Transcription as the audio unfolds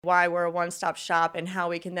why we're a one-stop shop and how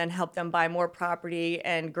we can then help them buy more property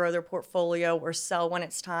and grow their portfolio or sell when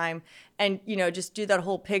it's time, and just do that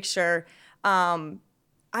whole picture. I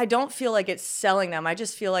don't feel like it's selling them. I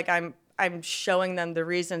just feel like I'm showing them the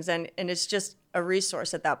reasons, and it's just a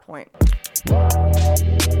resource at that point.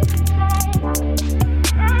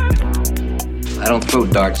 I don't throw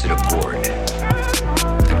darts at a board.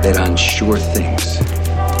 I bet on sure things.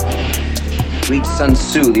 Read Sun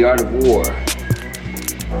Tzu, The Art of War.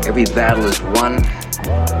 Every battle is won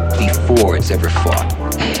before it's ever fought.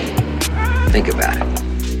 Think about it.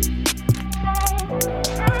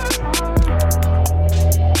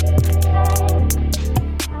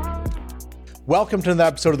 Welcome to another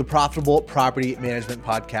episode of the Profitable Property Management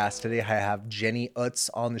Podcast. Today I have Jenni Utz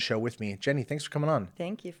on the show with me. Jenni, thanks for coming on.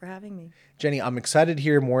 Thank you for having me. Jenni, I'm excited to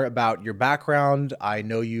hear more about your background. I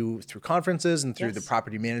know you through conferences and through the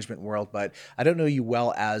property management world, but I don't know you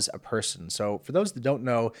well as a person. So for those that don't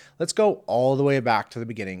know, let's go all the way back to the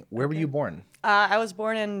beginning. Where were you born? I was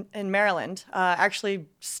born in Maryland, actually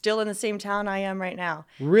still in the same town I am right now.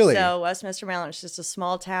 Really? So Westminster, Maryland, it's just a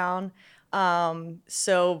small town.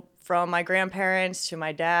 So from my grandparents to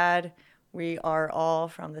my dad, we are all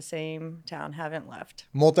from the same town, haven't left.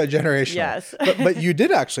 Multi-generational. Yes. but you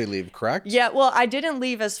did actually leave, correct? Yeah, well, I didn't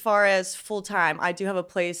leave as far as full-time. I do have a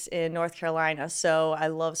place in North Carolina, so I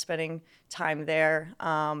love spending time there.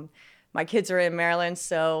 My kids are in Maryland,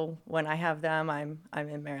 so when I have them, I'm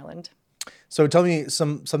in Maryland. So tell me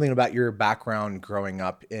something about your background growing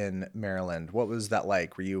up in Maryland. What was that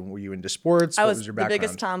like? Were you into sports? What was your background? I was the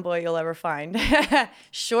biggest tomboy you'll ever find.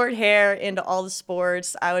 Short hair, into all the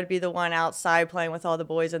sports. I would be the one outside playing with all the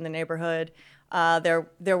boys in the neighborhood. There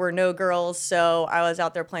were no girls, so I was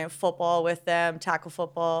out there playing football with them, tackle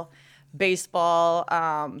football, baseball.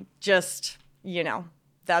 That's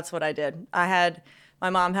what I did. My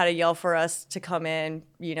mom had to yell for us to come in,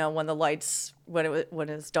 when it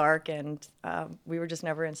was dark, and we were just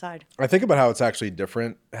never inside. I think about how it's actually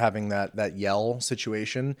different having that yell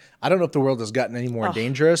situation. I don't know if the world has gotten any more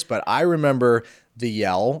dangerous, but I remember the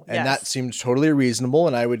yell, and that seemed totally reasonable,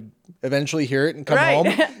 and I would eventually hear it and come home.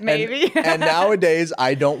 Maybe. And nowadays,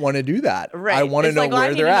 I don't want to do that. Right. I want to know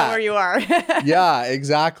where they're at. Where you are. Yeah,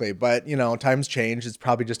 exactly. But, times change. It's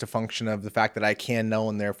probably just a function of the fact that I can know,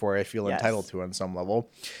 and therefore I feel entitled to on some level.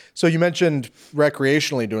 So you mentioned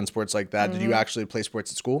recreationally doing sports like that. Mm-hmm. Did you actually play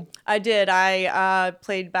sports at school? I did. I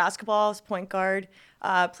played basketball as point guard,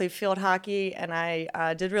 played field hockey, and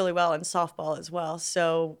I did really well in softball as well.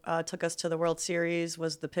 So took us to the World Series,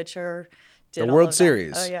 was the pitcher. The World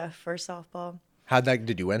Series? Oh, yeah, for softball.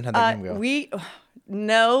 Did you win? How'd that game go?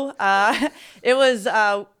 No. It was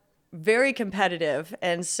very competitive,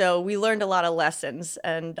 and so we learned a lot of lessons,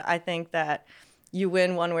 and I think that you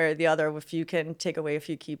win one way or the other if you can take away a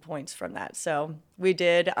few key points from that. So we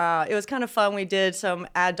did. It was kind of fun. We did some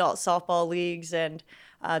adult softball leagues and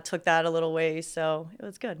took that a little ways, so it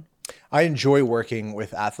was good. I enjoy working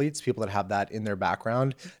with athletes, people that have that in their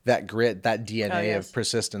background, that grit, that DNA of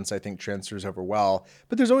persistence, I think transfers over well.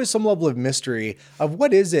 But there's always some level of mystery of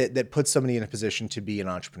what is it that puts somebody in a position to be an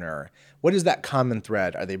entrepreneur? What is that common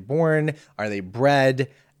thread? Are they born? Are they bred?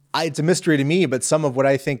 It's a mystery to me, but some of what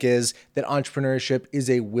I think is that entrepreneurship is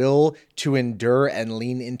a will to endure and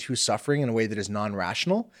lean into suffering in a way that is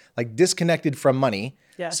non-rational, like disconnected from money.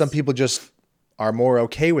 Yes. Some people just are more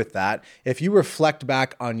okay with that. If you reflect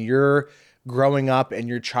back on your growing up and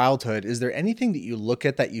your childhood, is there anything that you look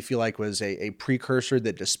at that you feel like was a precursor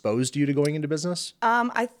that disposed you to going into business?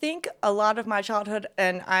 I think a lot of my childhood,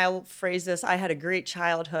 and I'll phrase this, I had a great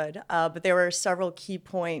childhood, but there were several key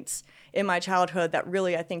points in my childhood that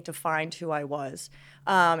really, I think, defined who I was.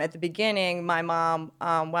 At the beginning, my mom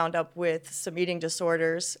wound up with some eating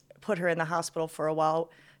disorders, put her in the hospital for a while,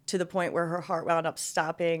 to the point where her heart wound up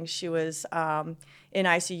stopping. She was in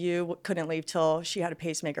ICU, couldn't leave till she had a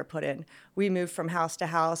pacemaker put in. We moved from house to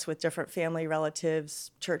house with different family, relatives,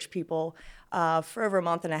 church people for over a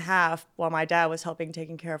month and a half while my dad was helping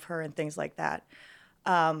taking care of her and things like that.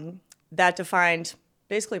 That defined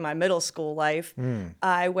basically my middle school life.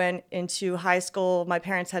 I went into high school. My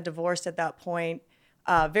parents had divorced at that point,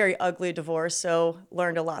 very ugly divorce, so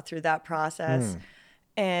learned a lot through that process.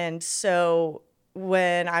 And so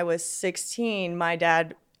when I was 16, my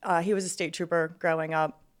dad, he was a state trooper growing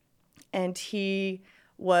up, and he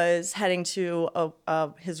was heading to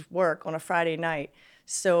his work on a Friday night.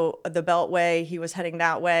 So the Beltway, he was heading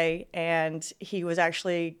that way, and he was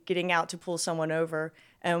actually getting out to pull someone over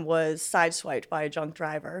and was sideswiped by a drunk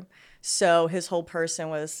driver. So his whole person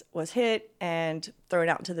was hit and thrown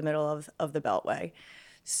out into the middle of the Beltway.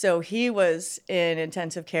 So he was in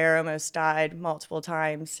intensive care, almost died multiple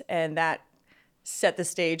times, and that set the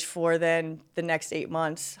stage for then the next 8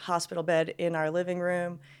 months, hospital bed in our living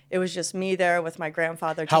room. It was just me there with my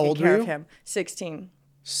grandfather How taking old care were of you? him. 16.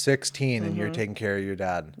 16, and you're taking care of your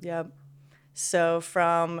dad. Yep. So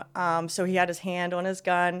so he had his hand on his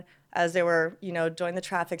gun as they were, doing the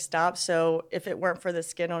traffic stop. So if it weren't for the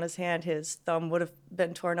skin on his hand, his thumb would have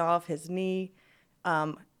been torn off, his knee,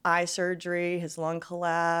 eye surgery, his lung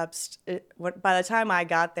collapsed. By the time I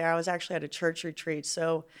got there, I was actually at a church retreat.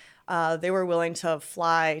 So they were willing to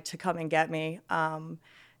fly to come and get me.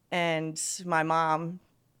 And my mom,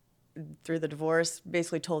 through the divorce,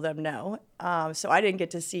 basically told them no. So I didn't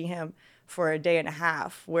get to see him for a day and a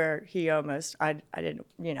half, where he almost, I didn't,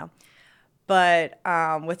 But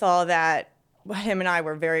with all that, him and I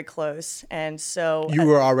were very close. And so You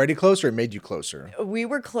were already closer, or it made you closer? we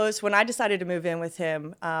were close. When I decided to move in with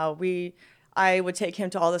him, I would take him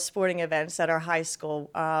to all the sporting events at our high school.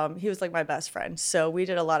 He was like my best friend. So we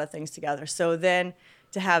did a lot of things together. So then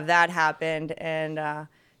to have that happen, and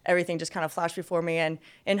everything just kind of flashed before me. And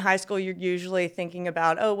in high school, you're usually thinking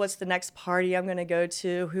about, oh, what's the next party I'm going to go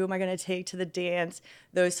to? Who am I going to take to the dance?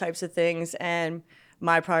 Those types of things. And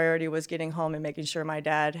my priority was getting home and making sure my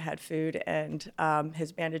dad had food and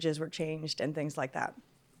his bandages were changed and things like that.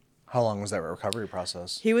 How long was that recovery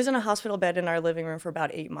process? He was in a hospital bed in our living room for about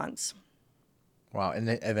 8 months. Wow. And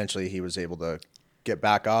then eventually he was able to get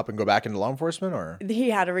back up and go back into law enforcement, or?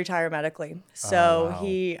 He had to retire medically. So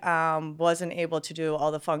he wasn't able to do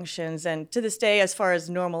all the functions. And to this day, as far as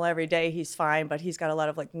normal every day, he's fine, but he's got a lot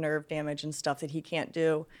of like nerve damage and stuff that he can't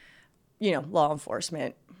do, law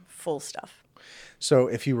enforcement, full stuff. So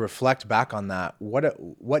if you reflect back on that,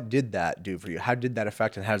 what did that do for you? How did that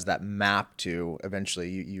affect, and how does that map to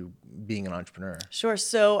eventually you being an entrepreneur? Sure.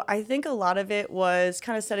 So I think a lot of it was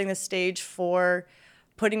kind of setting the stage for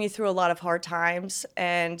putting me through a lot of hard times.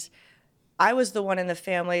 And I was the one in the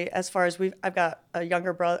family, as far as I've got a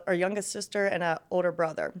younger brother, or youngest sister, and an older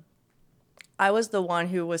brother. I was the one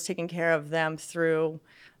who was taking care of them through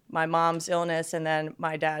my mom's illness and then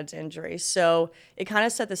my dad's injury. So it kind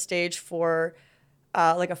of set the stage for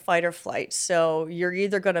like a fight or flight. So you're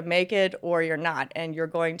either going to make it or you're not. And you're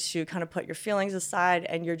going to kind of put your feelings aside,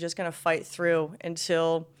 and you're just going to fight through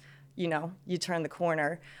until, you turn the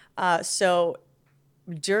corner. So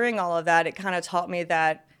during all of that, it kind of taught me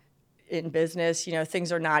that in business,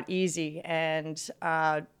 things are not easy, and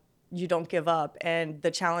you don't give up. And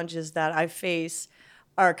the challenges that I face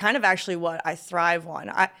are kind of actually what I thrive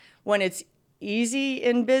on. When it's easy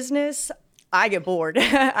in business, I get bored.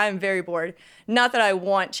 I'm very bored. Not that I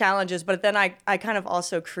want challenges, but then I kind of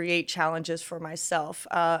also create challenges for myself.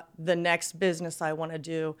 The next business I want to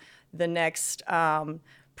do, the next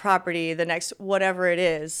property, the next whatever it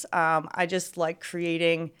is. I just like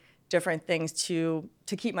creating different things to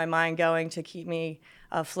keep my mind going, to keep me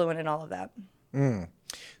fluent in all of that.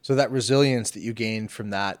 So that resilience that you gained from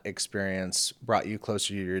that experience brought you closer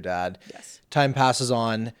to your dad. Yes. Time passes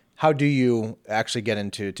on. How do you actually get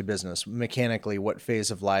into business? Mechanically, what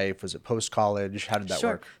phase of life? Was it post-college? How did that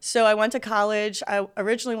work? So I went to college. I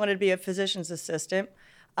originally wanted to be a physician's assistant.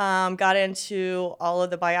 Got into all of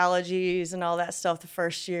the biologies and all that stuff the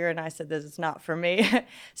first year, and I said, this is not for me.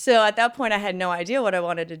 So at that point, I had no idea what I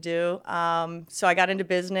wanted to do. So I got into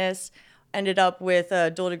business, ended up with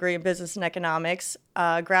a dual degree in business and economics,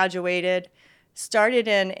 graduated, started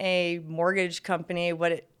in a mortgage company.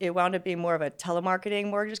 It wound up being more of a telemarketing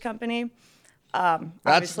mortgage company.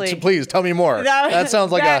 Obviously, please tell me more. That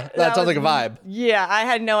sounds like a vibe. Yeah, I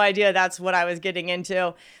had no idea that's what I was getting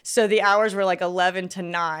into. So the hours were like 11 to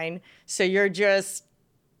 9. So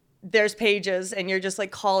there's pages, and you're just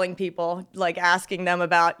like calling people, like asking them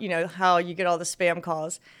about, how you get all the spam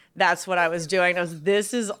calls. That's what I was doing.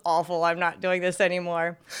 This is awful. I'm not doing this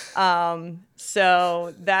anymore.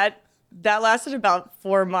 So that lasted about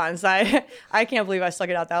 4 months. I can't believe I stuck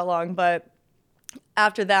it out that long, but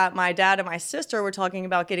after that, my dad and my sister were talking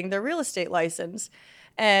about getting their real estate license.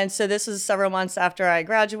 And so this was several months after I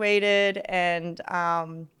graduated. And I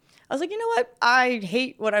was like, you know what? I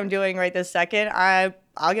hate what I'm doing right this second.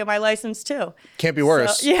 I'll get my license too. Can't be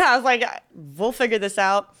worse. So, yeah, I was like, we'll figure this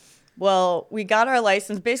out. Well, we got our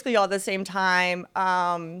license basically all at the same time,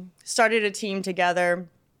 started a team together,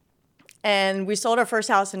 and we sold our first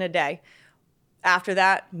house in a day. After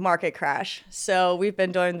that, market crash. So we've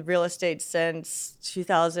been doing real estate since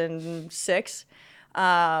 2006.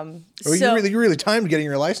 You really timed getting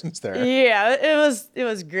your license there. Yeah, it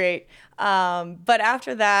was great. But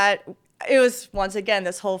after that, it was once again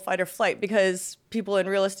this whole fight or flight, because people in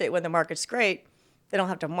real estate, when the market's great, they don't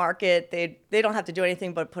have to market. They don't have to do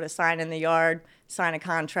anything but put a sign in the yard, sign a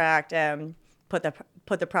contract, and put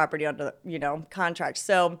the property under contract.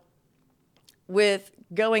 So with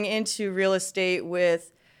going into real estate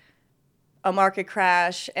with a market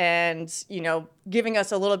crash and, giving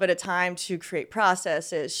us a little bit of time to create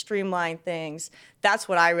processes, streamline things. That's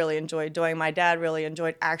what I really enjoyed doing. My dad really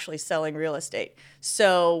enjoyed actually selling real estate.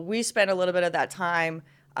 So we spent a little bit of that time,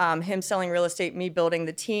 him selling real estate, me building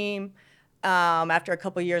the team. After a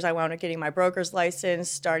couple of years, I wound up getting my broker's license,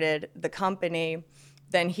 started the company.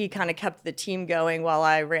 Then he kind of kept the team going while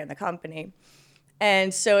I ran the company.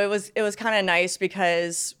 And so it was kind of nice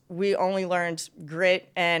because we only learned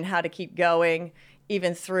grit and how to keep going,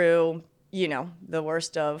 even through, the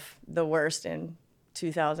worst of the worst in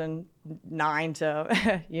 2009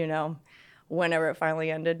 to, whenever it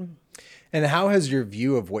finally ended. And how has your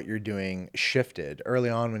view of what you're doing shifted? Early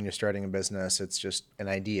on when you're starting a business, it's just an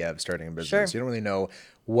idea of starting a business. Sure. You don't really know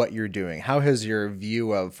what you're doing. How has your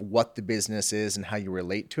view of what the business is and how you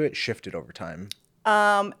relate to it shifted over time?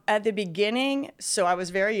 At the beginning, so I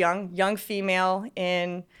was very young female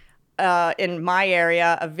in my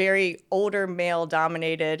area, a very older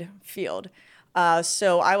male-dominated field.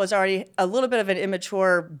 So I was already a little bit of an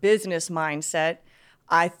immature business mindset.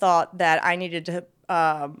 I thought that I needed to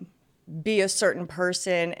be a certain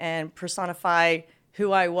person and personify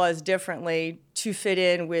who I was differently to fit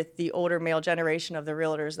in with the older male generation of the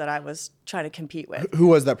realtors that I was trying to compete with. Who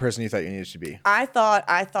was that person you thought you needed to be? I thought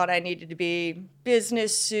I needed to be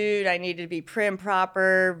business suit. I needed to be prim,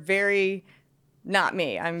 proper, very not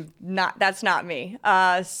me. That's not me.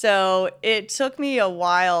 So it took me a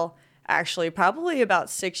while, actually, probably about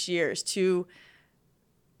 6 years to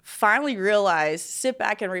finally realize, sit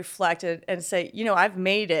back and reflect and say, I've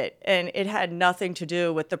made it, and it had nothing to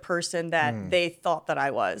do with the person that they thought that I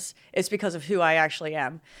was. It's because of who I actually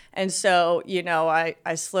am. And so,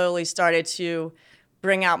 I slowly started to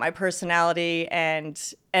bring out my personality and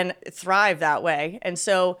thrive that way. And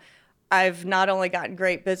so I've not only gotten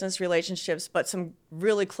great business relationships, but some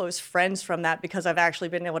really close friends from that because I've actually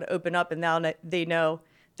been able to open up, and now they know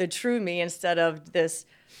the true me instead of this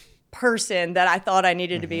person that I thought I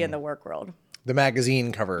needed to be in the work world. The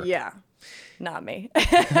magazine cover. Yeah, not me.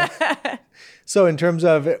 So in terms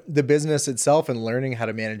of the business itself and learning how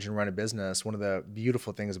to manage and run a business, one of the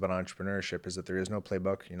beautiful things about entrepreneurship is that there is no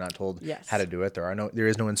playbook. You're not told how to do it. There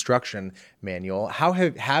is no instruction manual. How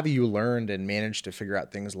have you learned and managed to figure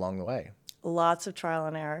out things along the way? Lots of trial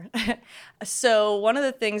and error. So one of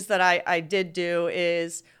the things that I did do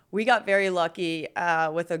is we got very lucky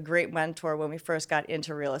with a great mentor when we first got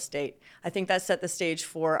into real estate. I think that set the stage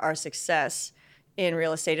for our success in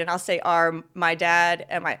real estate. And I'll say my dad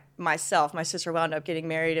and myself, my sister wound up getting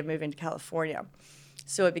married and moving to California.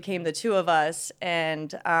 So it became the two of us.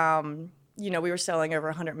 And, we were selling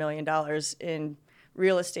over $100 million in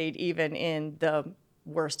real estate, even in the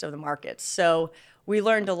worst of the markets. So we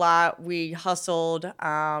learned a lot. We hustled,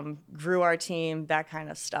 grew our team, that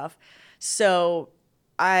kind of stuff. So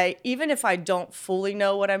even if I don't fully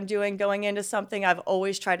know what I'm doing going into something, I've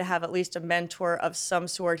always tried to have at least a mentor of some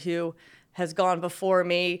sort who has gone before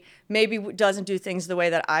me, maybe doesn't do things the way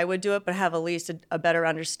that I would do it, but have at least a better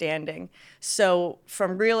understanding. So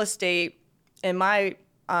from real estate, in my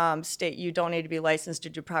state, you don't need to be licensed to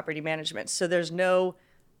do property management. So there's no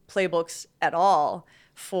playbooks at all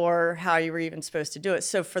for how you were even supposed to do it.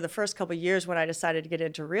 So for the first couple of years when I decided to get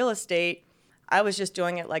into real estate, I was just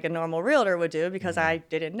doing it like a normal realtor would do because I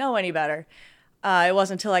didn't know any better. It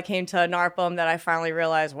wasn't until I came to NARPM that I finally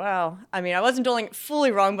realized, wow, I wasn't doing it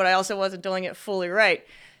fully wrong, but I also wasn't doing it fully right.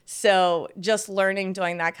 So just learning,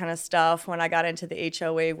 doing that kind of stuff. When I got into the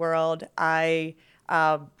HOA world, I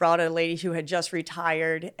brought a lady who had just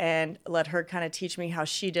retired and let her kind of teach me how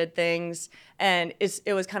she did things. And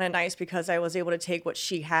it was kind of nice because I was able to take what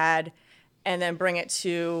she had and then bring it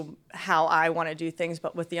to how I want to do things,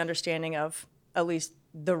 but with the understanding of at least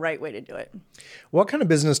the right way to do it. What kind of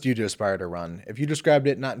business do you aspire to run? If you described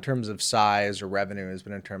it not in terms of size or revenues,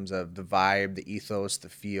 but in terms of the vibe, the ethos, the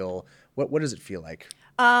feel, what does it feel like?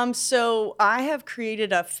 So I have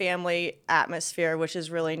created a family atmosphere, which is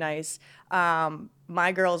really nice.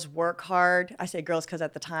 My girls work hard. I say girls because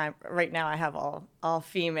at the time, right now I have all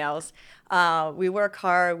females. We work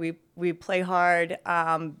hard. We play hard.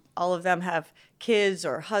 All of them have kids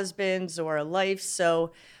or husbands or a life.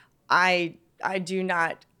 So I'm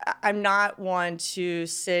not one to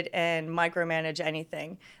sit and micromanage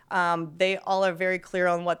anything. They all are very clear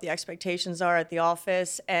on what the expectations are at the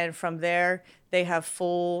office, and from there, they have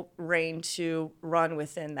full reign to run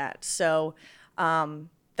within that. So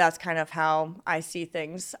that's kind of how I see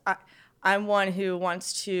things. I'm one who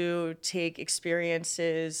wants to take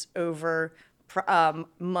experiences over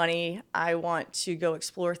money. I want to go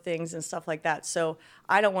explore things and stuff like that. So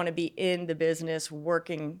I don't want to be in the business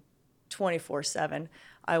working 24/7.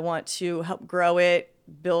 I want to help grow it,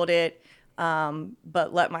 build it,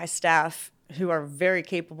 but let my staff, who are very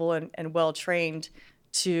capable and well trained,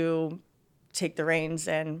 to take the reins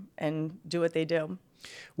and do what they do.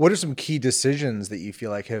 What are some key decisions that you feel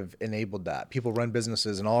like have enabled that? People run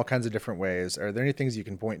businesses in all kinds of different ways. Are there any things you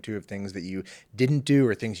can point to of things that you didn't do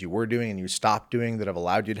or things you were doing and you stopped doing that have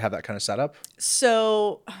allowed you to have that kind of setup?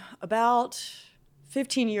 So about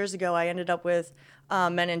 15 years ago, I ended up with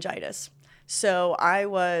meningitis. So I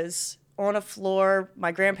was on a floor.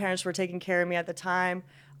 My grandparents were taking care of me at the time.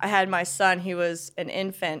 I had my son. He was an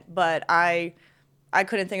infant, but I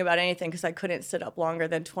couldn't think about anything because I couldn't sit up longer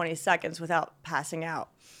than 20 seconds without passing out.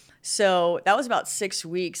 So that was about 6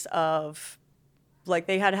 weeks of, like,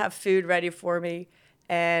 they had to have food ready for me,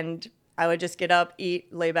 and I would just get up,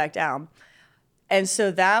 eat, lay back down. And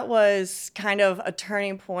so that was kind of a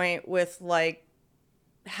turning point with, like,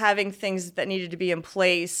 having things that needed to be in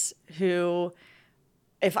place who,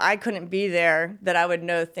 if I couldn't be there, that I would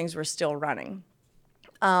know things were still running.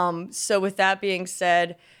 So with that being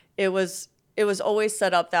said, it was always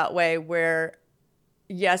set up that way where,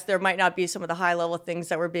 yes, there might not be some of the high level things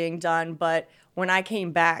that were being done, but when I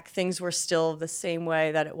came back, things were still the same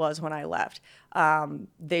way that it was when I left.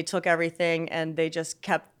 They took everything and they just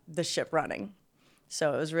kept the ship running.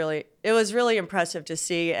 So it was really impressive to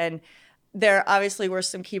see. And there obviously were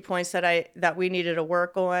some key points that we needed to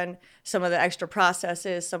work on, some of the extra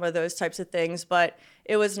processes, some of those types of things. But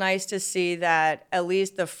it was nice to see that at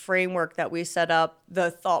least the framework that we set up,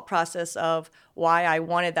 the thought process of why I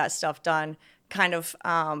wanted that stuff done, kind of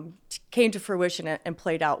came to fruition and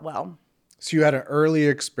played out well. So you had an early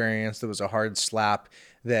experience that was a hard slap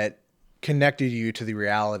that connected you to the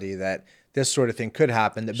reality that this sort of thing could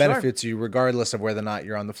happen that benefits you regardless of whether or not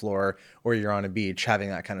you're on the floor or you're on a beach, having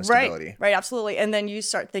that kind of stability. Right, absolutely. And then you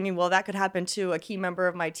start thinking, well, that could happen to a key member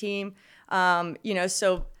of my team.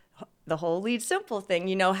 So the whole lead simple thing,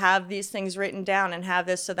 have these things written down and have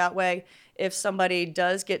this so that way if somebody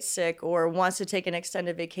does get sick or wants to take an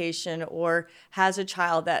extended vacation or has a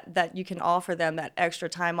child, that you can offer them that extra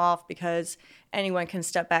time off, because anyone can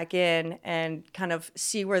step back in and kind of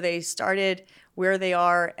see where they started, where they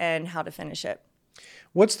are, and how to finish it.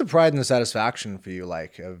 What's the pride and the satisfaction for you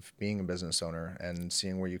like of being a business owner and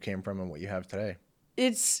seeing where you came from and what you have today?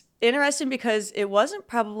 It's interesting because it wasn't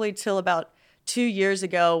probably till about 2 years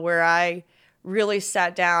ago where I really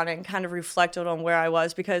sat down and kind of reflected on where I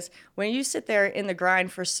was, because when you sit there in the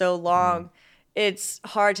grind for so long, it's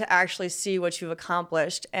hard to actually see what you've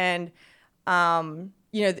accomplished. And,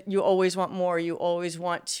 you always want more. You always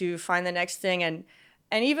want to find the next thing. And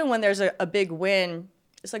even when there's a big win,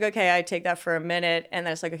 it's like, okay, I take that for a minute, and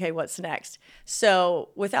then it's like, okay, what's next? So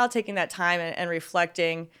without taking that time and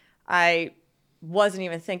reflecting, I wasn't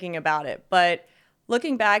even thinking about it. But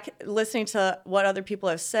looking back, listening to what other people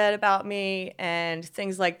have said about me and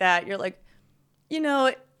things like that, you're like,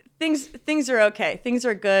 things are okay. Things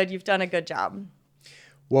are good. You've done a good job.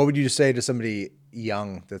 What would you say to somebody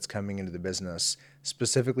young that's coming into the business,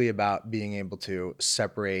 specifically about being able to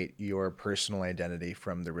separate your personal identity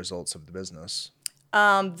from the results of the business?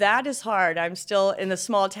 That is hard. I'm still in the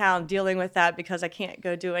small town dealing with that because I can't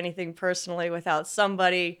go do anything personally without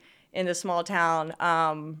somebody in the small town,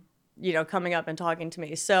 coming up and talking to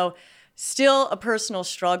me. So still a personal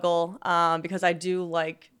struggle, because I do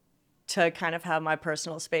like to kind of have my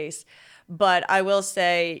personal space. But I will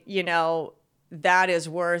say, that is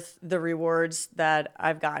worth the rewards that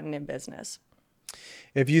I've gotten in business.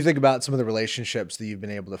 If you think about some of the relationships that you've been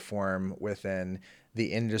able to form within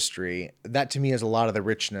the industry, that to me is a lot of the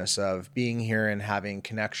richness of being here and having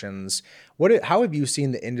connections. How have you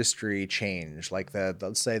seen the industry change? Like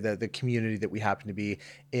let's say the community that we happen to be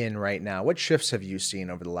in right now. What shifts have you seen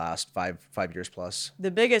over the last five years plus?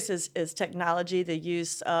 The biggest is technology, the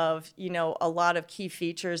use of, a lot of key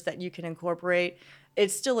features that you can incorporate.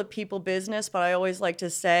 It's still a people business, but I always like to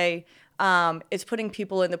say, it's putting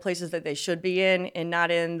people in the places that they should be in and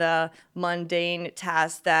not in the mundane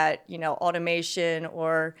tasks that, automation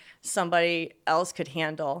or somebody else could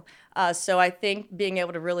handle. So I think being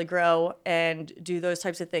able to really grow and do those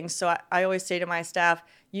types of things. So I always say to my staff,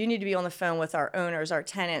 you need to be on the phone with our owners, our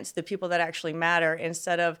tenants, the people that actually matter,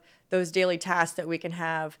 instead of those daily tasks that we can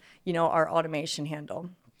have, our automation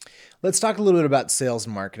handle. Let's talk a little bit about sales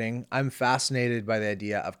and marketing. I'm fascinated by the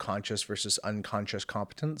idea of conscious versus unconscious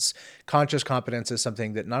competence. Conscious competence is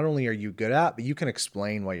something that not only are you good at, but you can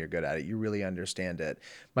explain why you're good at it. You really understand it.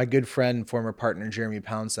 My good friend, former partner, Jeremy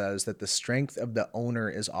Pound, says that the strength of the owner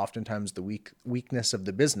is oftentimes the weakness of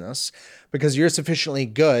the business, because you're sufficiently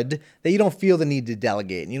good that you don't feel the need to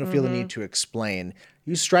delegate and you don't feel the need to explain.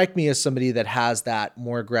 You strike me as somebody that has that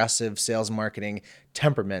more aggressive sales marketing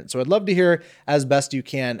temperament. So I'd love to hear, as best you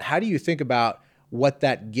can, how do you think about what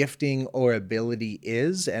that gifting or ability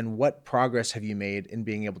is, and what progress have you made in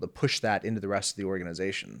being able to push that into the rest of the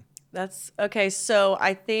organization? That's okay. So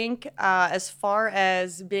I think as far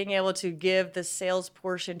as being able to give the sales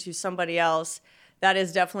portion to somebody else, that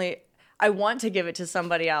is definitely, I want to give it to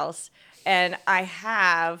somebody else. And I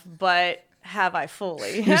have, but have I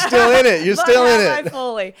fully? You're still in it. You're still in have it. I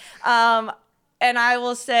fully? And I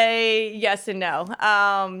will say yes and no.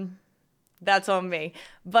 That's on me.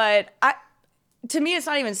 But to me, it's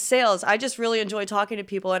not even sales. I just really enjoy talking to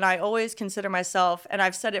people, and I always consider myself, and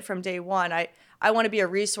I've said it from day one, I want to be a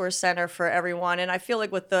resource center for everyone. And I feel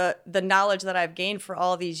like with the knowledge that I've gained for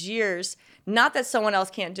all these years, not that someone else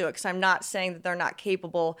can't do it, because I'm not saying that they're not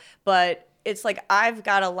capable, but it's like I've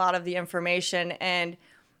got a lot of the information. And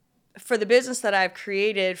for the business that I've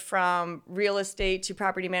created, from real estate to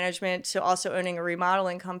property management to also owning a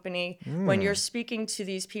remodeling company, when you're speaking to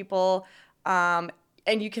these people, and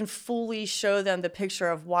you can fully show them the picture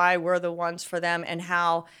of why we're the ones for them, and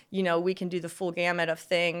how, we can do the full gamut of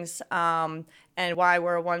things, and why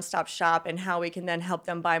we're a one-stop shop, and how we can then help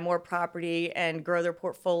them buy more property and grow their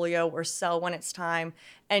portfolio or sell when it's time,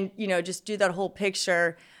 and, just do that whole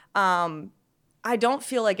picture. I don't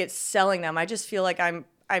feel like it's selling them. I just feel like I'm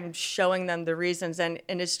showing them the reasons, and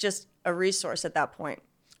it's just a resource at that point.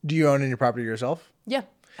 Do you own any property yourself? Yeah,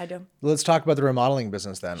 I do. Let's talk about the remodeling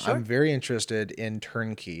business then. Sure. I'm very interested in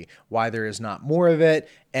turnkey, why there is not more of it,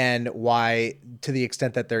 and why, to the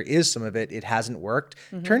extent that there is some of it, it hasn't worked.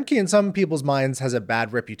 Mm-hmm. Turnkey in some people's minds has a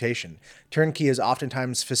bad reputation. Turnkey is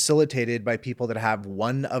oftentimes facilitated by people that have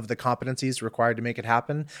one of the competencies required to make it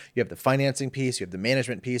happen. You have the financing piece, you have the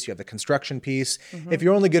management piece, you have the construction piece. Mm-hmm. If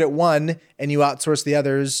you're only good at one and you outsource the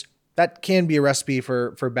others, that can be a recipe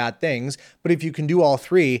for bad things. But if you can do all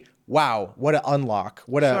three, wow, what an unlock,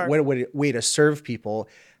 what a way to serve people.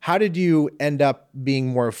 How did you end up being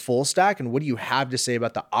more full stack, and what do you have to say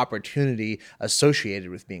about the opportunity associated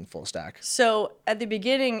with being full stack? So at the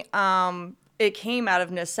beginning, it came out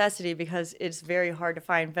of necessity, because it's very hard to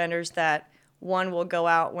find vendors that, one, will go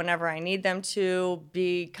out whenever I need them to,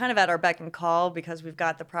 be kind of at our beck and call, because we've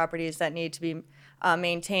got the properties that need to be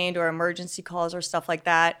maintained, or emergency calls or stuff like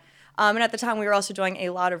that. And at the time, we were also doing a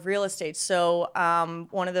lot of real estate. So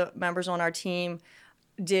one of the members on our team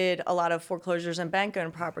did a lot of foreclosures and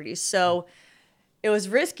bank-owned properties. So it was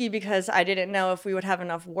risky, because I didn't know if we would have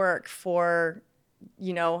enough work for,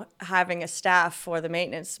 having a staff for the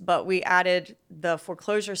maintenance. But we added the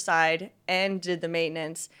foreclosure side and did the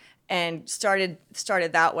maintenance, and started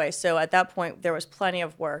that way. So at that point, there was plenty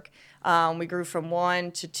of work. We grew from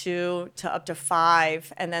 1 to 2 to up to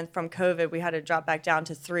 5, and then from COVID, we had to drop back down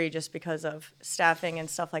to 3 just because of staffing and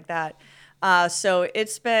stuff like that. So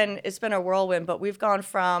it's been a whirlwind, but we've gone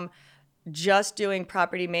from just doing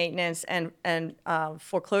property maintenance and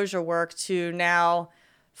foreclosure work to now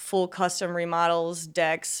full custom remodels,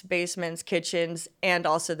 decks, basements, kitchens, and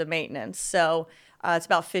also the maintenance. So it's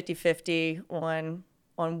about 50-50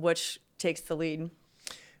 on which takes the lead.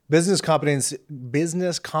 Business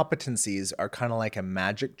competencies are kind of like a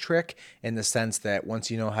magic trick, in the sense that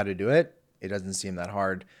once you know how to do it, it doesn't seem that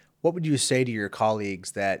hard. What would you say to your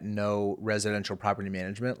colleagues that know residential property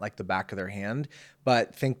management like the back of their hand,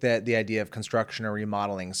 but think that the idea of construction or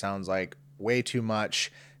remodeling sounds like way too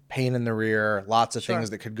much, pain in the rear, lots of things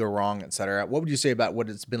that could go wrong, et cetera? What would you say about what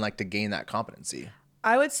it's been like to gain that competency?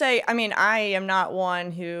 I would say, I am not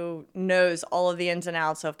one who knows all of the ins and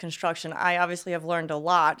outs of construction. I obviously have learned a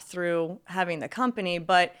lot through having the company,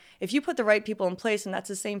 but if you put the right people in place, and that's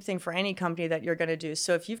the same thing for any company that you're going to do.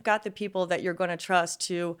 So if you've got the people that you're going to trust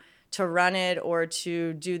to run it, or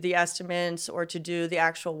to do the estimates, or to do the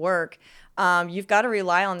actual work, you've got to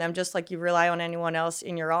rely on them just like you rely on anyone else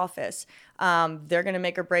in your office. They're going to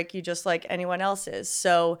make or break you just like anyone else is.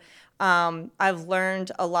 So I've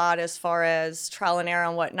learned a lot as far as trial and error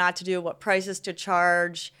on what not to do, what prices to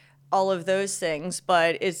charge, all of those things,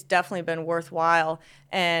 but it's definitely been worthwhile.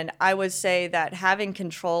 And I would say that having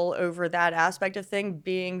control over that aspect of thing,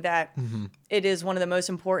 being that it is one of the most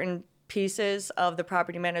important pieces of the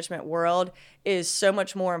property management world, is so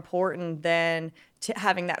much more important than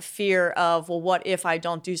having that fear of, well, what if I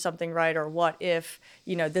don't do something right, or what if,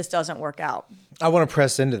 this doesn't work out. I want to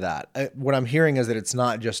press into that. What I'm hearing is that it's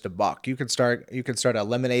not just a buck. You could start a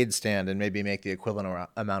lemonade stand and maybe make the equivalent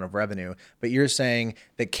amount of revenue, but you're saying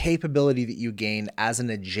the capability that you gain as an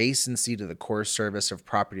adjacency to the core service of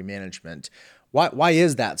property management. Why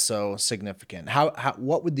is that so significant?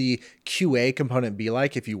 What would the QA component be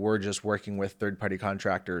like if you were just working with third-party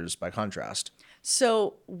contractors by contrast?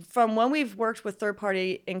 So from when we've worked with third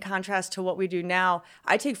party in contrast to what we do now,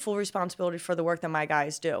 I take full responsibility for the work that my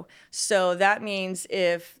guys do. So that means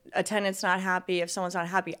if a tenant's not happy, if someone's not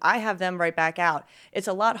happy, I have them right back out. It's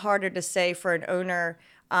a lot harder to say for an owner,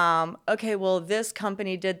 okay, well, this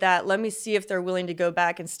company did that. Let me see if they're willing to go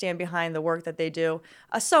back and stand behind the work that they do.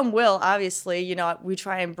 Some will, obviously. You know, we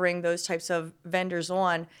try and bring those types of vendors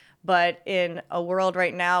on. But in a world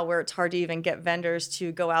right now where it's hard to even get vendors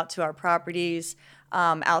to go out to our properties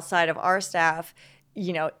outside of our staff,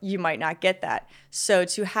 you know, you might not get that. So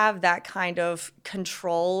to have that kind of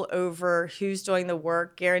control over who's doing the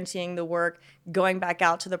work, guaranteeing the work, going back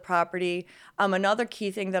out to the property. Another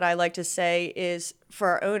key thing that I like to say is for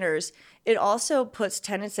our owners, it also puts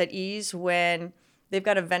tenants at ease when they've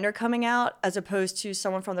got a vendor coming out as opposed to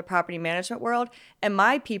someone from the property management world. And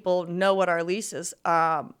my people know what our leases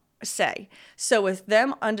say. So with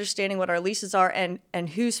them understanding what our leases are and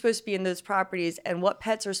who's supposed to be in those properties and what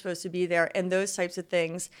pets are supposed to be there and those types of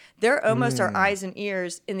things, they're almost our eyes and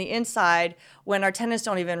ears in the inside when our tenants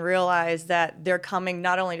don't even realize that they're coming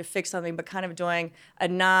not only to fix something, but kind of doing a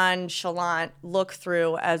nonchalant look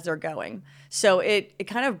through as they're going. So it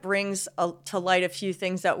kind of brings to light a few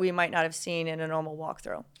things that we might not have seen in a normal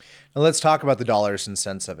walkthrough. Now let's talk about the dollars and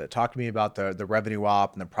cents of it. Talk to me about the revenue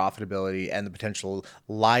op and the profitability and the potential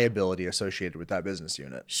liability associated with that business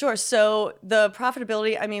unit. Sure. So the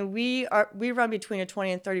profitability, I mean, we run between a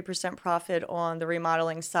 20 and 30% profit on the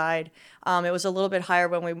remodeling side. It was a little bit higher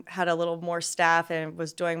when we had a little more staff and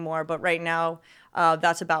was doing more, but right now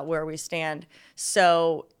that's about where we stand.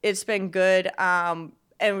 So it's been good.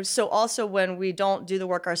 And so also when we don't do the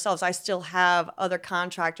work ourselves, I still have other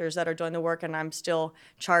contractors that are doing the work and I'm still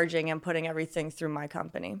charging and putting everything through my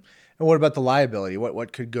company. And what about the liability?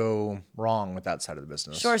 What could go wrong with that side of the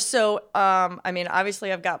business? Sure. So, I mean,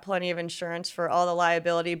 obviously I've got plenty of insurance for all the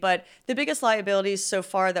liability, but the biggest liabilities so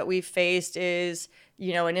far that we've faced is,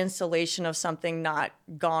 you know, an installation of something not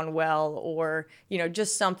gone well or, you know,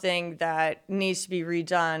 just something that needs to be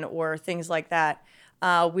redone or things like that.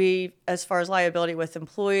 As far as liability with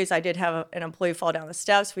employees, I did have an employee fall down the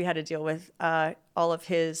steps. We had to deal with all of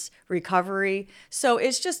his recovery. So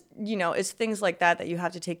it's just, you know, it's things like that you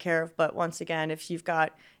have to take care of. But once again, if you've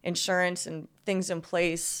got insurance and things in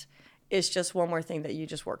place, it's just one more thing that you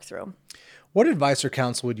just work through. What advice or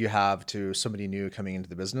counsel would you have to somebody new coming into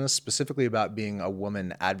the business, specifically about being a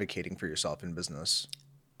woman advocating for yourself in business?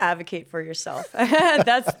 Advocate for yourself.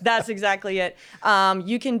 That's exactly it.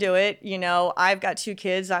 You can do it. You know, I've got 2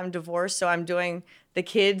 kids. I'm divorced, so I'm doing the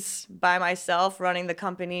kids by myself, running the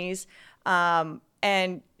companies. And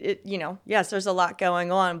it, you know, yes, there's a lot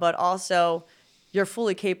going on, but also you're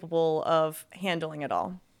fully capable of handling it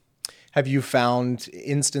all. Have you found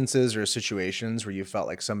instances or situations where you felt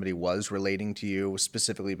like somebody was relating to you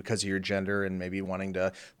specifically because of your gender and maybe wanting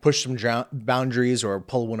to push some boundaries or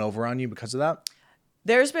pull one over on you because of that?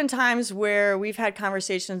 There's been times where we've had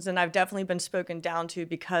conversations and I've definitely been spoken down to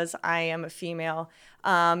because I am a female.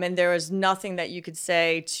 And there was nothing that you could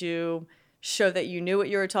say to show that you knew what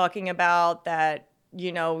you were talking about, that,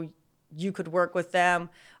 you know, you could work with them.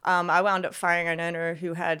 I wound up firing an owner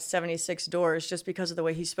who had 76 doors just because of the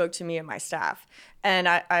way he spoke to me and my staff. And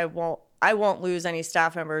I won't lose any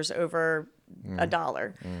staff members over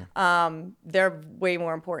 $1. They're way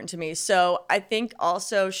more important to me. So I think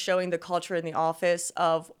also showing the culture in the office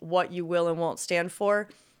of what you will and won't stand for.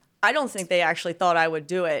 I don't think they actually thought I would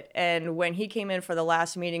do it. And when he came in for the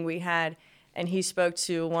last meeting we had and he spoke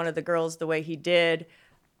to one of the girls the way he did,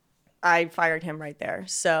 I fired him right there.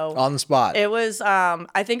 So on the spot. It was,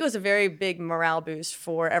 I think it was a very big morale boost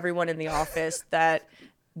for everyone in the office that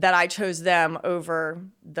I chose them over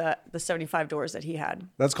the 75 doors that he had.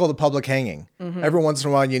 That's called a public hanging. Mm-hmm. Every once in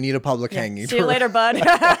a while, you need a public hanging. See you later, bud.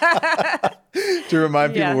 To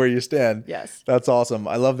remind people where you stand. Yes. That's awesome.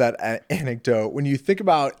 I love that anecdote. When you think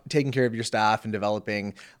about taking care of your staff and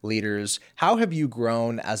developing leaders, how have you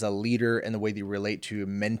grown as a leader in the way that you relate to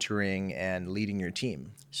mentoring and leading your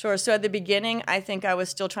team? Sure. So at the beginning, I think I was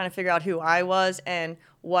still trying to figure out who I was and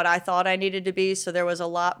what I thought I needed to be. So there was a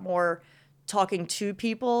lot more talking to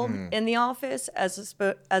people in the office as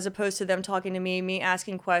opposed to them talking to me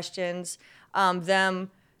asking questions,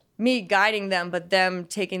 me guiding them, but them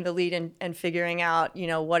taking the lead and figuring out, you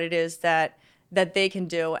know, what it is that they can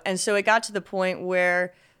do. And so it got to the point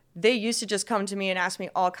where they used to just come to me and ask me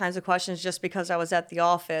all kinds of questions just because I was at the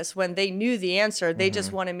office. When they knew the answer, they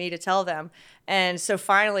just wanted me to tell them. And so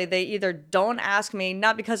finally, they either don't ask me,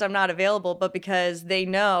 not because I'm not available, but because they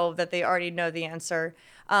know that they already know the answer.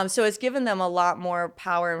 So it's given them a lot more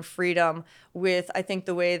power and freedom with, I think,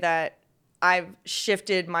 the way that I've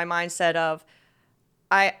shifted my mindset of,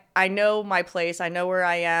 I know my place, I know where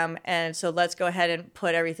I am, and so let's go ahead and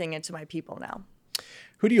put everything into my people now.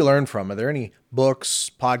 Who do you learn from? Are there any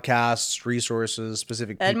books, podcasts, resources,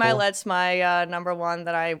 specific Ed people? Milet's my number one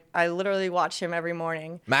that I literally watch him every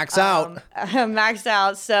morning. Max out. Maxed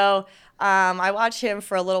out. So I watch him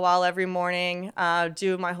for a little while every morning,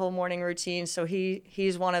 do my whole morning routine. So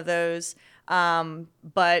he's one of those,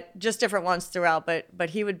 but just different ones throughout. But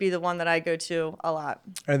he would be the one that I go to a lot.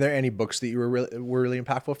 Are there any books that you were really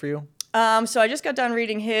impactful for you? So I just got done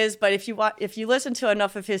reading his, but if you listen to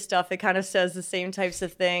enough of his stuff, it kind of says the same types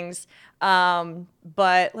of things.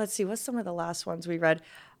 But let's see, what's some of the last ones we read?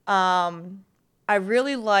 I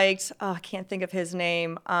really liked, I can't think of his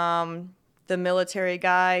name, the military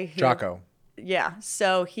guy. Jocko. Yeah,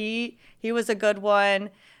 so he was a good one.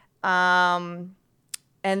 And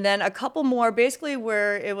then a couple more, basically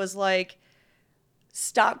where it was like,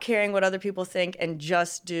 stop caring what other people think and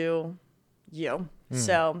just do you.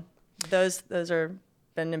 So those are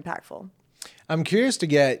been impactful. I'm curious to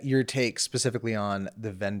get your take specifically on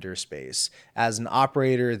the vendor space. As an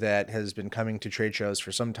operator that has been coming to trade shows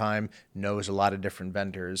for some time, knows a lot of different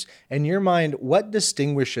vendors. In your mind, what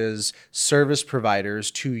distinguishes service providers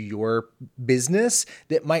to your business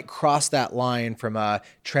that might cross that line from a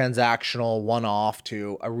transactional one-off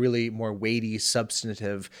to a really more weighty,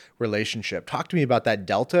 substantive relationship? Talk to me about that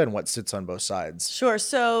delta and what sits on both sides. Sure.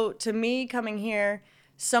 So to me, coming here,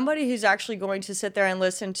 somebody who's actually going to sit there and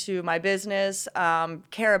listen to my business,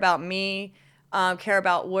 care about me, care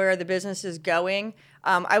about where the business is going,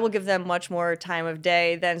 I will give them much more time of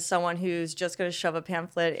day than someone who's just going to shove a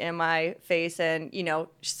pamphlet in my face and,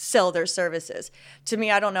 sell their services. To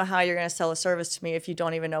me, I don't know how you're going to sell a service to me if you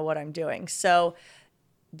don't even know what I'm doing. So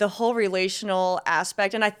the whole relational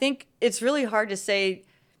aspect, and I think it's really hard to say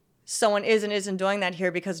someone is and isn't doing that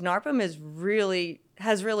here because NARPM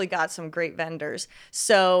has really got some great vendors.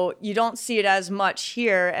 So you don't see it as much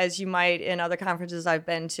here as you might in other conferences I've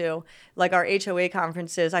been to, like our HOA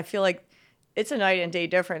conferences. I feel like it's a night and day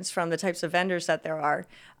difference from the types of vendors that there are.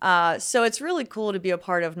 So it's really cool to be a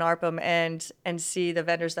part of NARPM and see the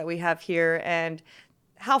vendors that we have here and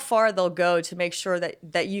how far they'll go to make sure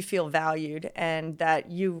that you feel valued and that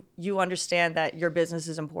you understand that your business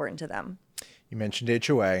is important to them. You mentioned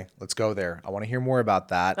HOA. Let's go there. I want to hear more about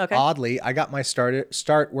that. Okay. Oddly, I got my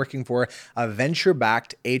start working for a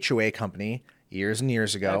venture-backed HOA company years and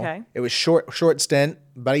years ago. Okay. It was short stint,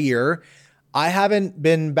 about a year. I haven't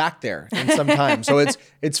been back there in some time, so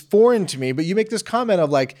it's foreign to me. But you make this comment of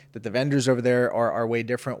like that the vendors over there are way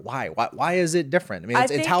different. Why? Why is it different? I mean,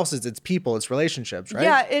 it's houses, it's people, it's relationships, right?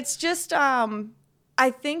 Yeah, it's just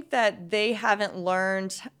I think that they haven't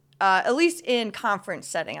learned. At least in conference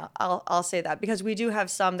setting, I'll say that because we do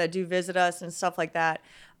have some that do visit us and stuff like that.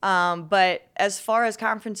 But as far as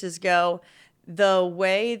conferences go, the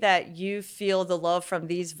way that you feel the love from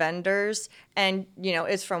these vendors, and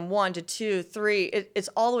it's from 1 to 2, 3, it's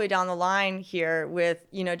all the way down the line here with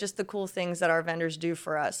just the cool things that our vendors do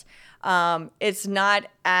for us. It's not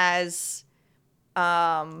as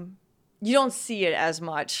you don't see it as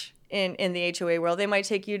much in the HOA world. They might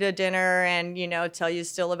take you to dinner and, tell you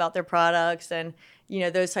still about their products and,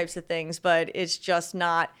 those types of things, but it's just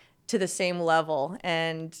not to the same level.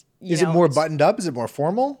 And is it more buttoned up? Is it more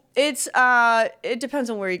formal? It depends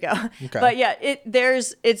on where you go. Okay. But yeah,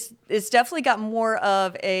 it's definitely got more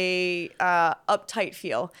of a uptight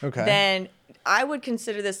feel. Okay. Than I would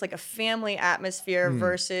consider this like a family atmosphere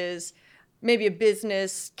versus maybe a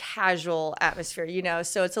business casual atmosphere,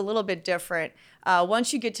 so it's a little bit different.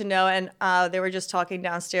 Once you get to know, and they were just talking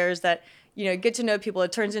downstairs that, get to know people,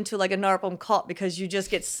 it turns into like a NARPM cult because you just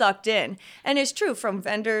get sucked in. And it's true from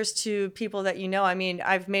vendors to people that I mean,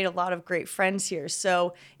 I've made a lot of great friends here.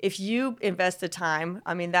 So if you invest the time,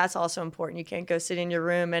 I mean, that's also important. You can't go sit in your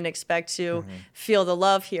room and expect to feel the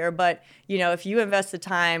love here. But, if you invest the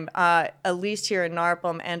time, at least here in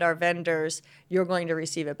NARPM and our vendors, you're going to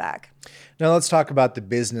receive it back. Now let's talk about the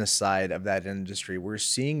business side of that industry. We're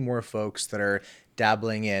seeing more folks that are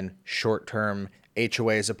dabbling in short-term.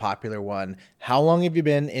 HOA is a popular one. How long have you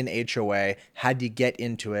been in HOA? How'd you get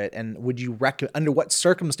into it? And would you under what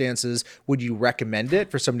circumstances would you recommend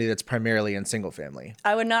it for somebody that's primarily in single family?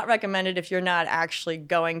 I would not recommend it if you're not actually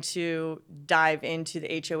going to dive into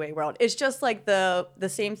the HOA world. It's just like the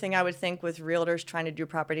same thing I would think with realtors trying to do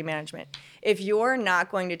property management. If you're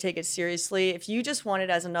not going to take it seriously, if you just want it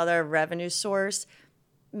as another revenue source,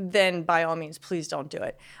 then by all means, please don't do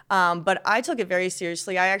it. But I took it very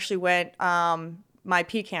seriously. I actually went my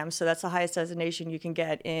PCAM, so that's the highest designation you can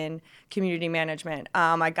get in community management.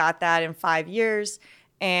 I got that in 5 years,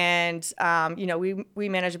 and we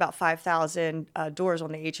manage about 5,000 doors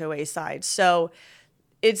on the HOA side. So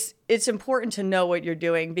it's important to know what you're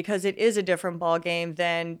doing because it is a different ball game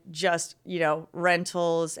than just,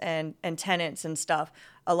 rentals and tenants and stuff.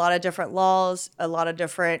 A lot of different laws, a lot of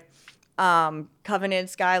different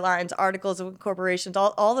covenants, guidelines, articles of incorporations,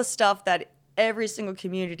 all the stuff that every single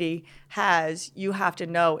community has, you have to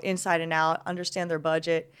know inside and out, understand their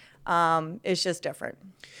budget. It's just different.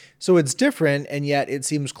 So it's different, and yet it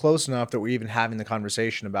seems close enough that we're even having the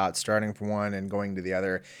conversation about starting from one and going to the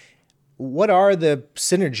other. What are the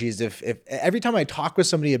synergies? If every time I talk with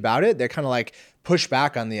somebody about it, they're kind of like push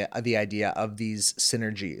back on the idea of these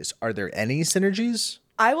synergies. Are there any synergies?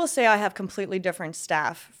 I will say I have completely different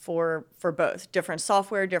staff for both. Different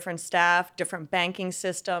software, different staff, different banking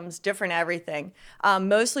systems, different everything.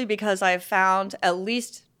 Mostly because I've found, at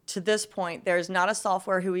least to this point, there's not a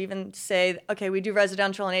software who even say, okay, we do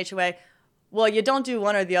residential and HOA. Well, you don't do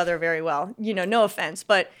one or the other very well. No offense,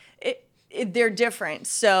 but they're different.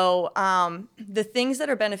 So the things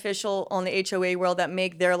that are beneficial on the HOA world that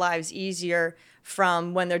make their lives easier,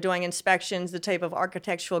 from when they're doing inspections, the type of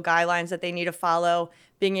architectural guidelines that they need to follow,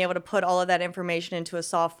 being able to put all of that information into a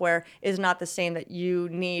software is not the same that you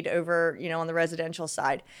need over, on the residential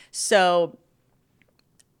side. So,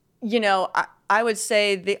 I would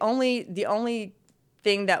say the only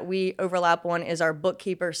thing that we overlap on is our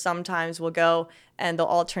bookkeeper sometimes will go and they'll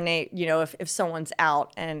alternate, if someone's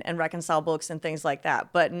out and reconcile books and things like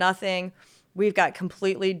that. But nothing. We've got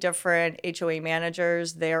completely different HOA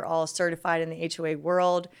managers. They're all certified in the HOA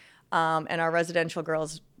world. And our residential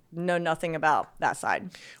girls know nothing about that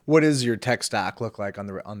side. What does your tech stack look like on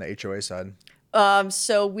the HOA side?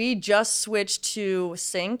 So we just switched to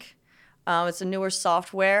Sync. It's a newer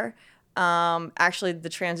software. Actually, the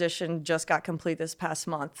transition just got complete this past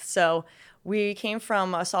month. So we came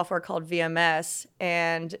from a software called VMS,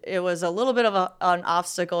 and it was a little bit of an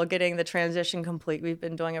obstacle getting the transition complete. We've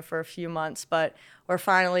been doing it for a few months, but we're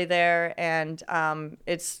finally there, and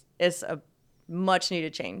it's a much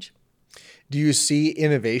needed change. Do you see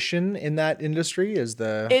innovation in that industry? It's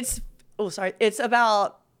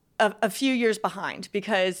about a few years behind,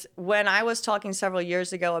 because when I was talking several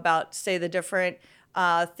years ago about, say, the different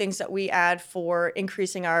things that we add for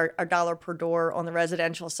increasing our dollar per door on the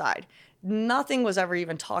residential side, nothing was ever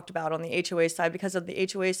even talked about on the HOA side, because of the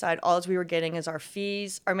HOA side, all we were getting is our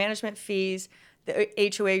fees, our management fees, the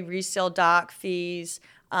HOA resale dock fees,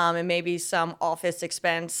 and maybe some office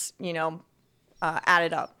expense,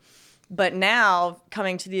 added up. But now,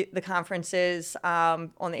 coming to the conferences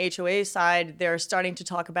on the HOA side, they're starting to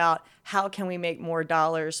talk about how can we make more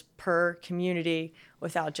dollars per community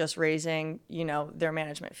without just raising, their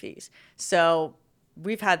management fees. So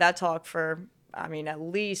we've had that talk for, at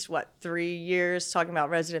least, 3 years, talking about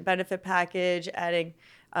resident benefit package, adding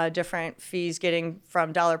different fees, getting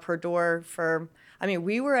from dollar per door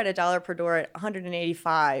we were at $1 per door at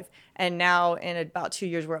 185, and now in about 2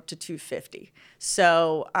 years, we're up to 250.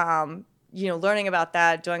 So, learning about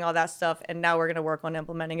that, doing all that stuff, and now we're going to work on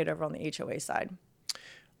implementing it over on the HOA side.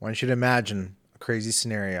 One should imagine a crazy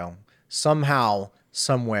scenario. Somehow,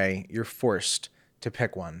 some way, you're forced to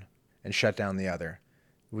pick one and shut down the other.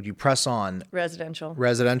 Would you press on? Residential.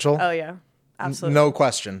 Residential? Oh, yeah. Absolutely. No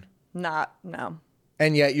question. No.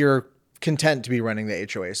 And yet you're content to be running the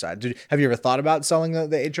HOA side. Have you ever thought about selling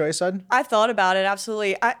the HOA side? I've thought about it,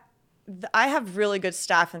 absolutely. I have really good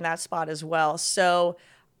staff in that spot as well. So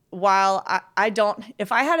while I don't,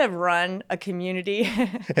 if I had to run a community,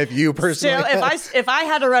 if you personally, if I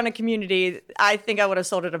had to run a community, I think I would have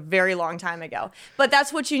sold it a very long time ago. But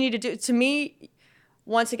that's what you need to do. To me,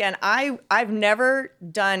 once again, I've never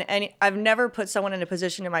put someone in a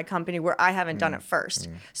position in my company where I haven't done it first.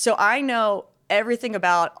 So I know everything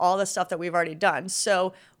about all the stuff that we've already done.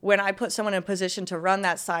 So when I put someone in a position to run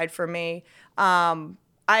that side for me,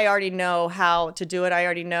 I already know how to do it. I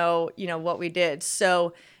already know, what we did.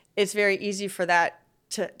 So it's very easy for that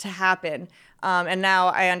to happen. And now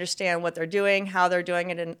I understand what they're doing, how they're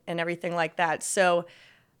doing it, and everything like that. So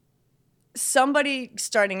somebody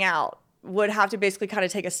starting out would have to basically kind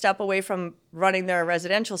of take a step away from running their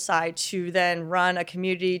residential side to then run a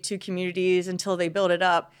community, 2 communities, until they build it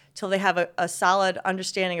up, till they have a solid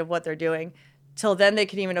understanding of what they're doing. Till then, they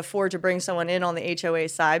can even afford to bring someone in on the HOA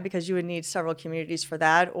side, because you would need several communities for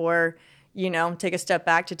that, or, take a step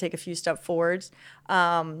back to take a few steps forwards.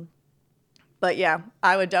 But yeah,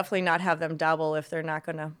 I would definitely not have them dabble if they're not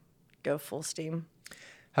going to go full steam.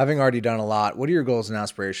 Having already done a lot, what are your goals and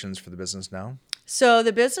aspirations for the business now? So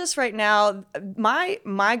the business right now,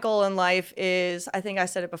 my goal in life is, I think I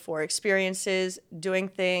said it before, experiences, doing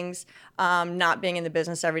things, not being in the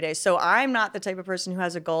business every day. So I'm not the type of person who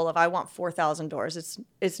has a goal of I want 4,000 doors.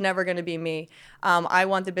 It's never going to be me. I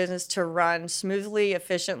want the business to run smoothly,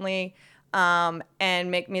 efficiently,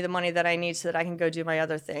 and make me the money that I need so that I can go do my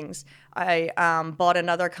other things. I bought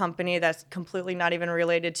another company that's completely not even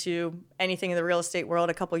related to anything in the real estate world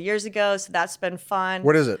a couple years ago, so that's been fun.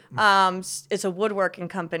 What is it? It's a woodworking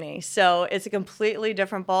company, so it's a completely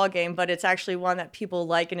different ball game, but it's actually one that people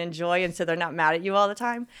like and enjoy, and so they're not mad at you all the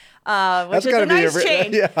time, which is a nice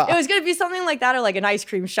change. Yeah. It was going to be something like that, or like an ice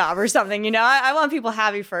cream shop or something. I want people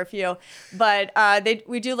happy for a few, but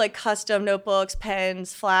we do like custom notebooks,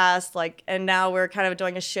 pens, flasks, and now we're kind of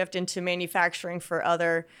doing a shift into manufacturing for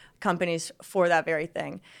other companies for that very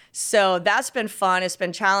thing. So that's been fun. It's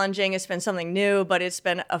been challenging. It's been something new, but it's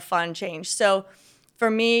been a fun change. So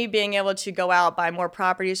for me, being able to go out, buy more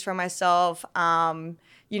properties for myself,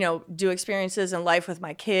 do experiences in life with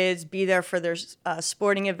my kids, be there for their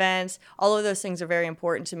sporting events, all of those things are very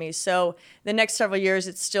important to me. So the next several years,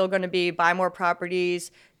 it's still going to be buy more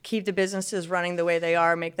properties, keep the businesses running the way they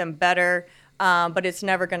are, make them better. But it's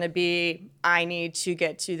never going to be, I need to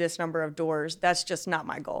get to this number of doors. That's just not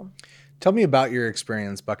my goal. Tell me about your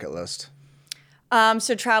experience bucket list.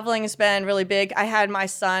 So traveling has been really big. I had my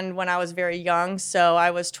son when I was very young. So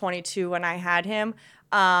I was 22 when I had him.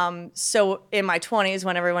 So in my 20s,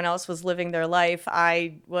 when everyone else was living their life,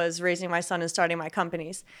 I was raising my son and starting my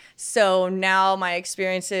companies. So now my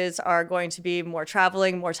experiences are going to be more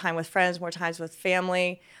traveling, more time with friends, more times with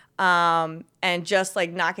family. And just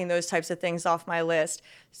like knocking those types of things off my list.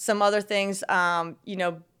 Some other things,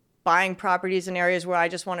 buying properties in areas where I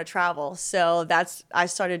just want to travel. So I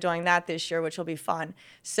started doing that this year, which will be fun.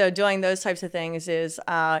 So doing those types of things is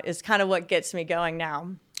kind of what gets me going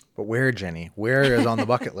now. But where, Jenni? Where is on the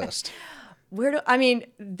bucket list?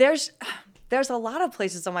 There's a lot of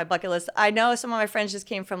places on my bucket list. I know some of my friends just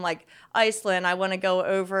came from like Iceland. I want to go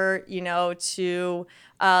over, to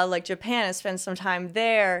like Japan and spend some time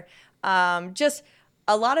there. Just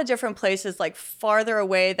a lot of different places like farther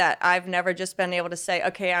away that I've never just been able to say,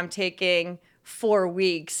 okay, I'm taking 4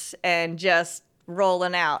 weeks and just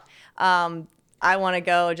rolling out. I want to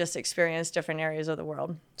go just experience different areas of the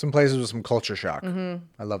world. Some places with some culture shock. Mm-hmm.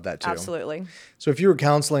 I love that too. Absolutely. So if you were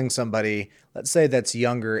counseling somebody, let's say that's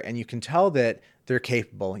younger, and you can tell that they're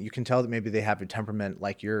capable, you can tell that maybe they have a temperament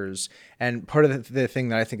like yours. And part of the thing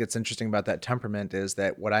that I think it's interesting about that temperament is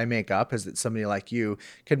that what I make up is that somebody like you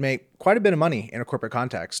could make quite a bit of money in a corporate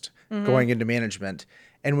context going into management.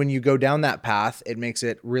 And when you go down that path, it makes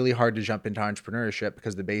it really hard to jump into entrepreneurship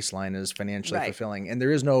because the baseline is financially fulfilling. And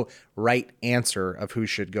there is no right answer of who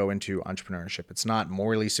should go into entrepreneurship. It's not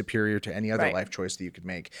morally superior to any other life choice that you could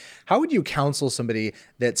make. How would you counsel somebody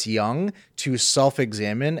that's young to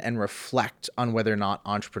self-examine and reflect on whether or not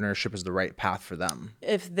entrepreneurship is the right path for them?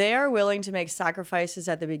 If they're willing to make sacrifices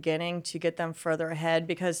at the beginning to get them further ahead,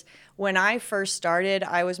 because when I first started,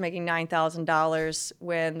 I was making $9,000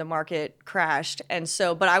 when the market crashed. And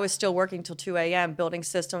so, but I was still working till 2 a.m., building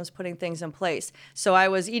systems, putting things in place. So I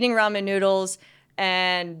was eating ramen noodles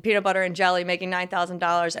and peanut butter and jelly, making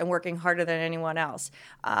 $9,000 and working harder than anyone else.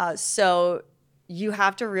 So you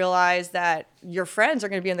have to realize that your friends are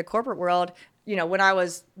going to be in the corporate world. When I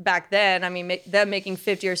was back then, them making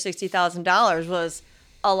 $50,000 or $60,000 was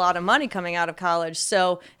a lot of money coming out of college.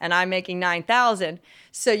 So, and I'm making $9,000.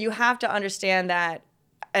 So you have to understand that.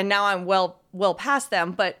 And now I'm well past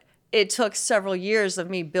them, but it took several years of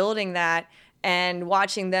me building that and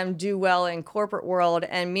watching them do well in corporate world,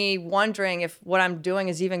 and me wondering if what I'm doing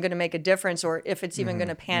is even going to make a difference or if it's even going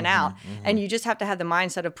to pan out. And you just have to have the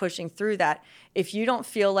mindset of pushing through that. If you don't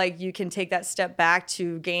feel like you can take that step back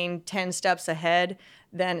to gain 10 steps ahead,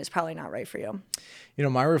 then it's probably not right for you.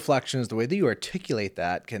 My reflection is the way that you articulate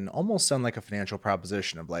that can almost sound like a financial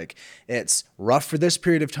proposition of like, it's rough for this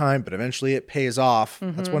period of time, but eventually it pays off.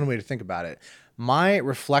 That's one way to think about it. My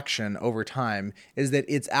reflection over time is that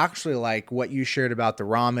it's actually like what you shared about the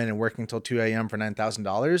ramen and working till 2 a.m. for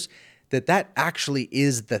 $9,000, that actually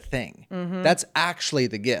is the thing. That's actually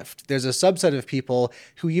the gift. There's a subset of people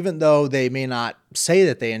who, even though they may not say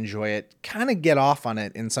that they enjoy it, kind of get off on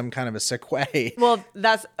it in some kind of a sick way. Well,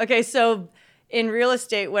 that's okay. So in real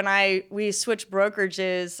estate, when we switched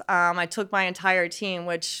brokerages, I took my entire team,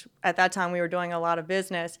 which at that time we were doing a lot of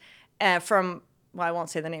business, I won't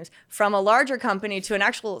say the names, from a larger company to an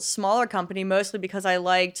actual smaller company, mostly because I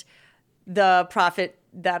liked the profit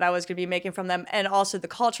that I was going to be making from them and also the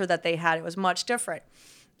culture that they had. It was much different.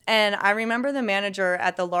 And I remember the manager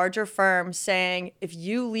at the larger firm saying, if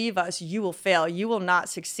you leave us, you will fail. You will not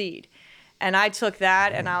succeed. And I took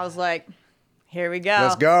that and I was like, here we go.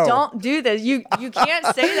 Let's go. Don't do this. You can't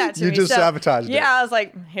say that to me. You just sabotaged it. Yeah, I was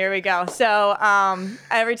like, here we go. So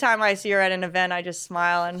every time I see her at an event, I just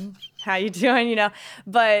smile and how you doing, you know?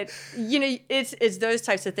 But you know, it's those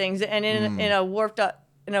types of things. And in a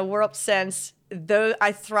warped sense, though,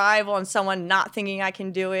 I thrive on someone not thinking I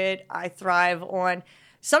can do it. I thrive on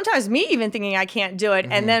sometimes me even thinking I can't do it.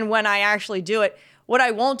 And then when I actually do it, what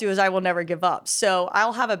I won't do is I will never give up. So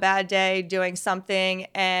I'll have a bad day doing something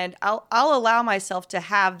and I'll allow myself to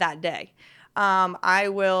have that day. I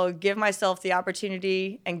will give myself the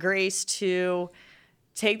opportunity and grace to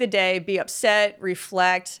take the day, be upset,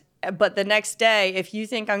 reflect. But the next day, if you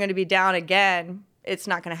think I'm going to be down again, it's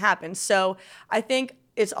not going to happen. So I think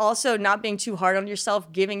it's also not being too hard on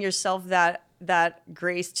yourself, giving yourself that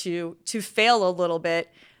grace to fail a little bit.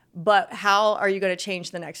 But how are you going to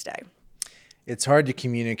change the next day? It's hard to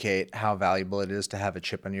communicate how valuable it is to have a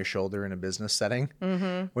chip on your shoulder in a business setting.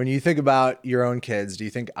 When you think about your own kids, do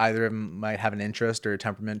you think either of them might have an interest or a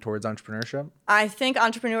temperament towards entrepreneurship? I think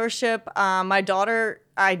entrepreneurship, my daughter,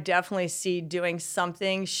 I definitely see doing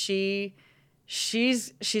something. She's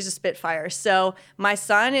a spitfire. So my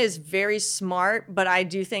son is very smart, but I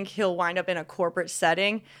do think he'll wind up in a corporate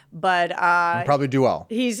setting. But He'll probably do well.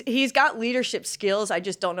 He's got leadership skills. I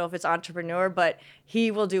just don't know if it's entrepreneur, but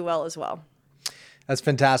he will do well as well. That's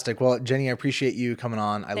fantastic. Well, Jenni, I appreciate you coming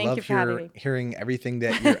on. I love hearing everything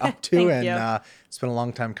that you're up to, and it's been a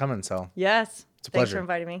long time coming. So yes, it's a pleasure. Thanks for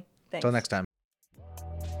inviting me. Thanks. Until next time.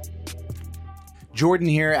 Jordan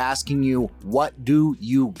here asking you, what do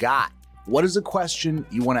you got? What is a question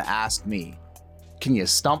you want to ask me? Can you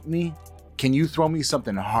stump me? Can you throw me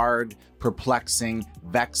something hard, perplexing,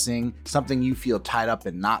 vexing, something you feel tied up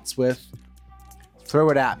in knots with?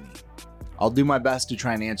 Throw it at me. I'll do my best to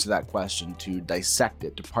try and answer that question, to dissect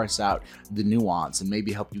it, to parse out the nuance and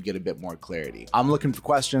maybe help you get a bit more clarity. I'm looking for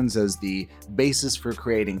questions as the basis for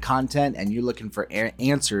creating content, and you're looking for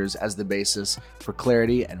answers as the basis for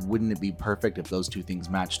clarity. And wouldn't it be perfect if those two things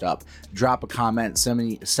matched up? Drop a comment, send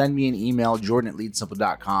me an email,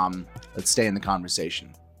 jordan@leadsimple.com. Let's stay in the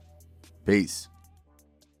conversation. Peace.